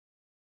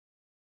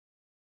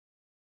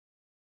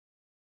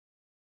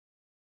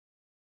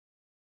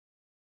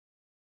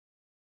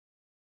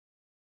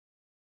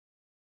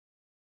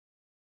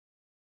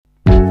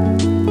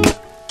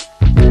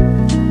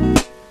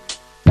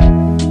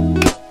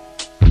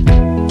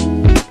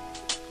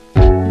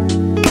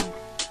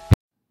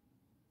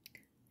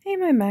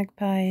my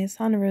magpies,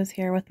 Hannah Rose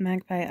here with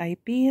Magpie Eye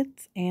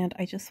Beads, and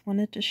I just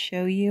wanted to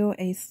show you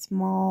a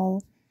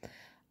small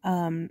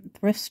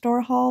thrift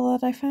store haul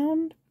that I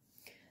found.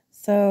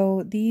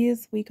 So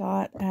these we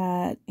got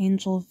at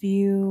Angel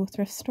View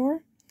Thrift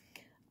Store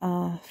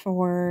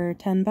for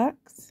 10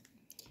 bucks.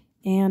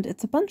 And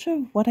it's a bunch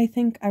of what I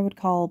think I would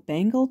call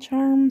bangle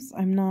charms.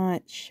 I'm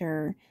not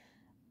sure,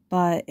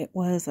 but it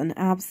was an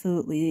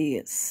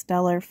absolutely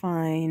stellar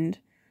find.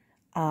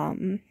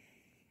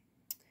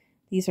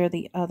 These are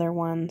the other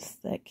ones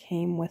that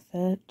came with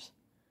it.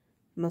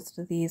 Most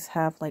of these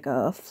have like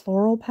a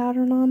floral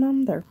pattern on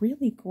them. They're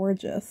really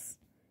gorgeous.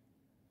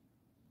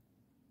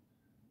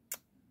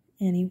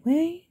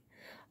 Anyway,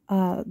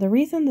 the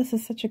reason this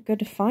is such a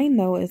good find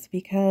though is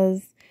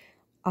because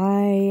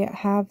I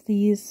have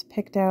these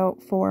picked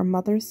out for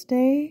Mother's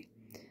Day.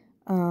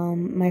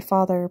 My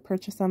father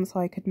purchased them so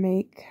I could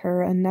make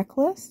her a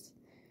necklace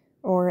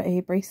or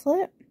a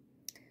bracelet.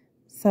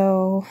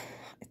 So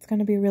it's going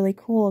to be really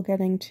cool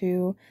getting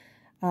to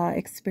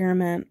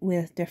experiment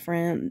with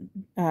different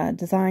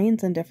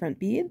designs and different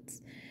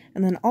beads.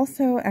 And then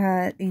also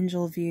at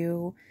Angel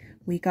View,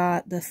 we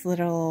got this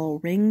little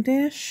ring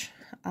dish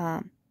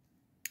and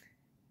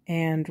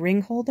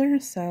ring holder.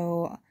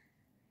 So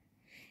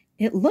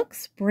it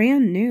looks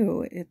brand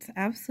new. It's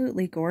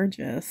absolutely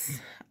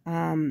gorgeous.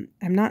 I'm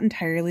not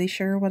entirely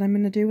sure what I'm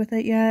going to do with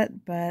it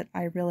yet, but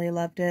I really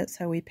loved it,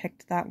 so we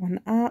picked that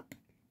one up.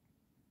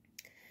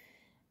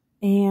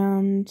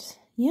 And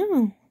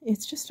yeah,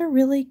 it's just a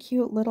really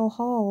cute little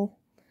haul.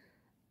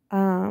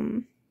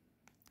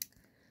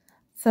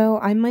 So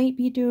I might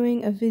be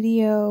doing a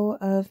video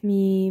of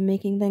me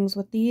making things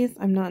with these.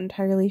 I'm not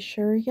entirely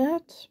sure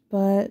yet,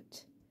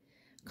 but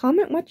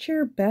comment what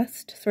your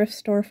best thrift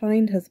store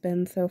find has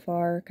been so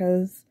far,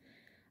 because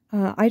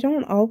I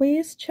don't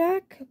always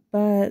check,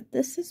 but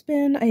this has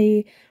been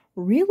a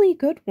really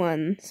good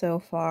one so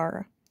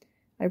far.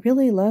 I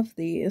really love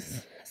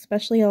these,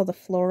 especially all the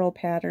floral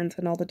patterns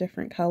and all the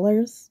different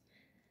colors.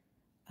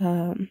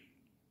 So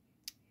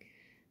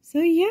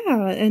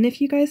yeah, and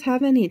if you guys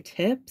have any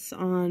tips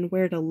on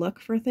where to look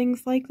for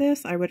things like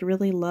this, I would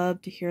really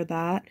love to hear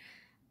that.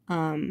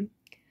 I'm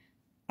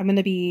going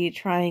to be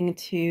trying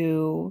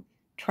to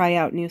try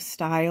out new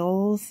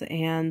styles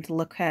and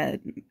look at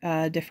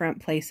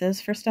different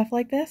places for stuff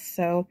like this.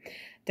 So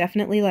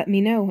definitely let me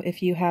know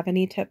if you have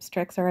any tips,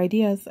 tricks, or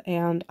ideas,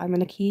 and I'm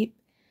going to keep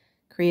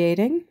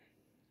creating.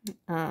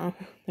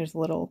 There's a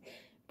little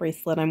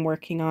bracelet I'm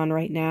working on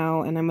right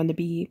now, and I'm going to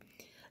be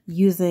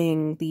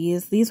using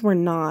these. These were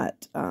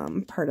not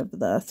part of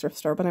the thrift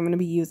store, but I'm going to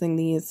be using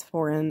these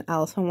for an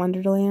Alice in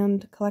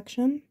Wonderland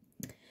collection.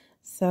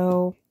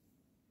 So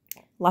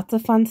lots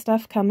of fun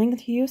stuff coming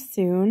to you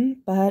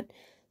soon, but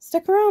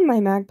stick around, my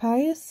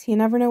magpies. You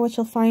never know what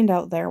you'll find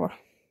out there.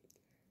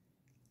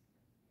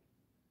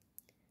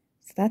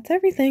 So that's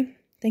everything.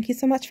 Thank you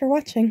so much for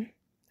watching.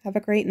 Have a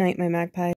great night, my magpies.